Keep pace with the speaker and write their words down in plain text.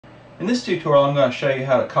In this tutorial I'm going to show you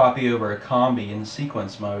how to copy over a combi in the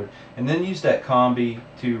sequence mode and then use that combi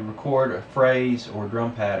to record a phrase or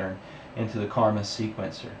drum pattern into the Karma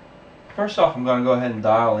sequencer. First off, I'm going to go ahead and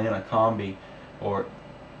dial in a combi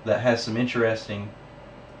that has some interesting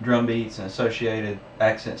drum beats and associated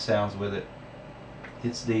accent sounds with it.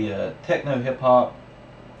 It's the techno hip hop,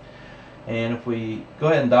 and if we go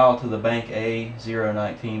ahead and dial to the bank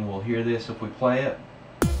A019, we'll hear this if we play it.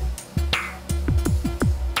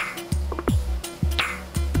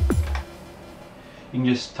 You can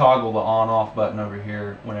just toggle the on-off button over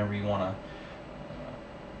here whenever you want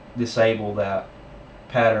to disable that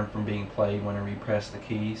pattern from being played whenever you press the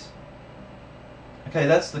keys. Okay,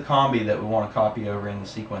 that's the combi that we want to copy over in the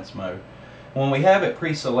sequence mode. When we have it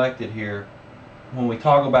pre-selected here, when we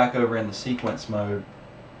toggle back over in the sequence mode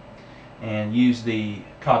and use the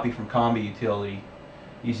copy from combi utility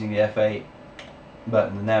using the F8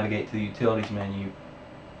 button to navigate to the utilities menu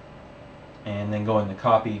and then go into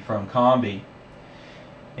copy from combi,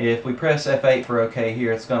 if we press F8 for OK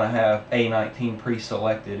here, it's going to have A19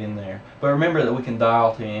 pre-selected in there. But remember that we can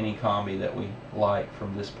dial to any combi that we like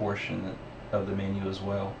from this portion of the menu as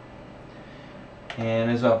well. And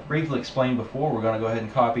as I've briefly explained before, we're going to go ahead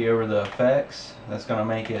and copy over the effects. That's going to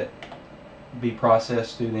make it be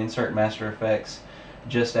processed through the Insert Master Effects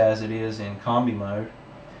just as it is in combi mode.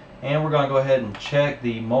 And we're going to go ahead and check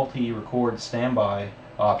the multi-record standby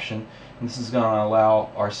option. And this is going to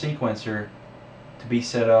allow our sequencer to be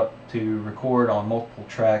set up to record on multiple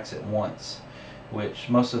tracks at once, which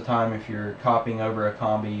most of the time if you're copying over a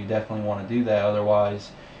combi you definitely want to do that.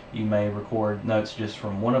 Otherwise you may record notes just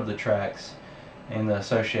from one of the tracks in the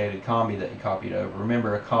associated combi that you copied over.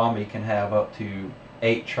 Remember, a combi can have up to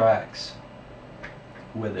 8 tracks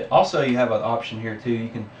with it. Also, you have an option here too. You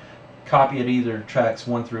can copy it either tracks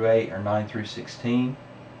 1 through 8 or 9 through 16.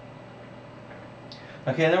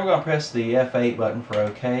 Okay, then we're going to press the F8 button for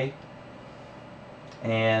OK.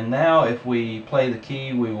 And now if we play the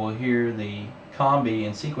key, we will hear the combi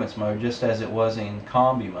in sequence mode just as it was in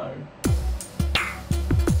combi mode.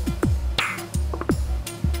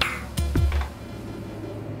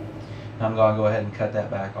 I'm going to go ahead and cut that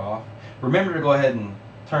back off. Remember to go ahead and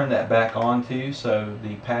turn that back on too, so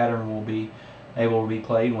the pattern will be able to be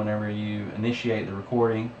played whenever you initiate the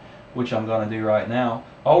recording, which I'm going to do right now.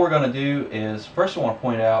 All we're going to do is, first I want to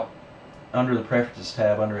point out under the Preferences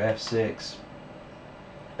tab under F6,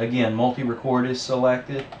 again, multi-record is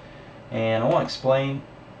selected, and I want to explain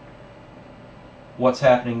what's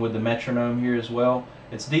happening with the metronome here as well.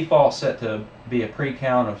 It's default set to be a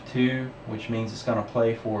pre-count of 2, which means it's going to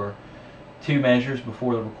play for 2 measures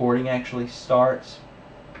before the recording actually starts.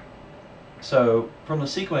 So from the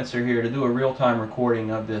sequencer here, to do a real-time recording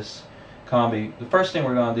of this combi, the first thing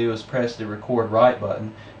we're going to do is press the record right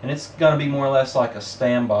button, and it's going to be more or less like a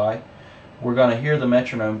standby. We're going to hear the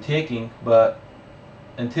metronome ticking, but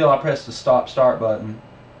until I press the stop start button,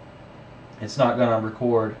 it's not going to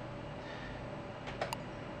record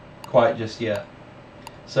quite just yet.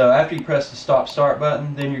 So after you press the stop start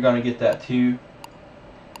button, then you're going to get that 2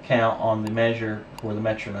 count on the measure for the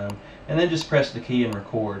metronome, and then just press the key and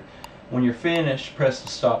record. When you're finished, press the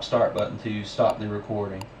stop start button to stop the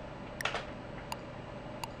recording.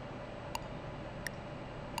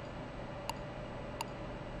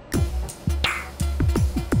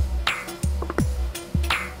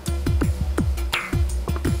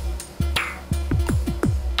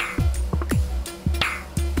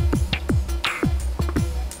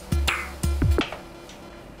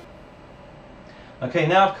 Okay,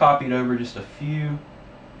 now I've copied over just a few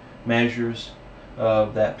measures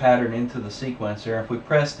of that pattern into the sequencer. If we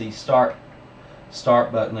press the start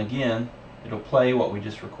button again, it'll play what we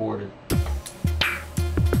just recorded.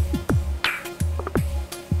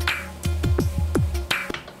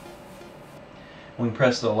 We can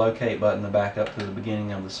press the locate button to back up to the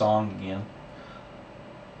beginning of the song again.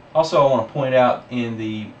 Also, I want to point out in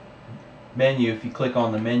the menu, if you click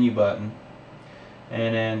on the menu button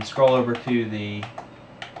and then scroll over to the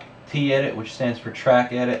T edit, which stands for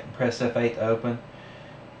track edit, and press F8 to open,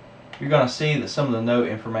 you're going to see that some of the note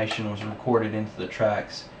information was recorded into the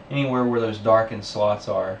tracks. Anywhere where those darkened slots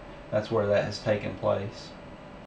are, that's where that has taken place.